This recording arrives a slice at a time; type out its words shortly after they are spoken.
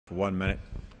For 1 minute.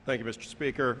 Thank you, Mr.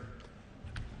 Speaker.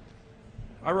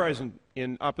 I rise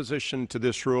in opposition to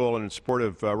this rule and in support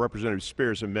of Representative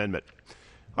Spears' amendment.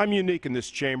 I'm unique in this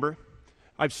chamber.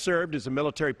 I've served as a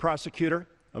military prosecutor,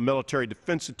 a military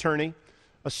defense attorney,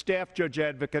 a staff judge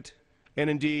advocate, and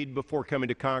indeed, before coming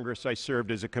to Congress, I served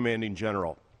as a commanding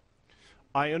general.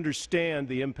 I understand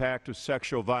the impact of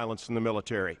sexual violence in the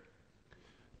military.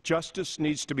 Justice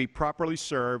needs to be properly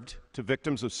served to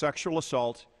victims of sexual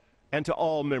assault and to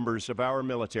all members of our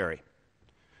military.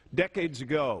 Decades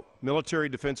ago, military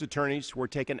defense attorneys were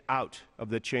taken out of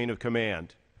the chain of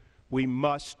command. We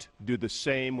must do the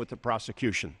same with the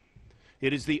prosecution.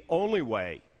 It is the only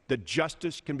way that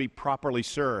justice can be properly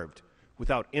served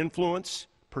without influence,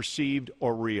 perceived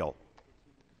or real.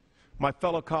 My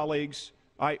fellow colleagues,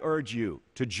 I urge you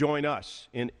to join us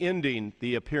in ending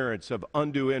the appearance of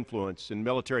undue influence in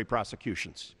military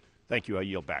prosecutions. Thank you. I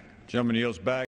yield back. Gentleman yields back.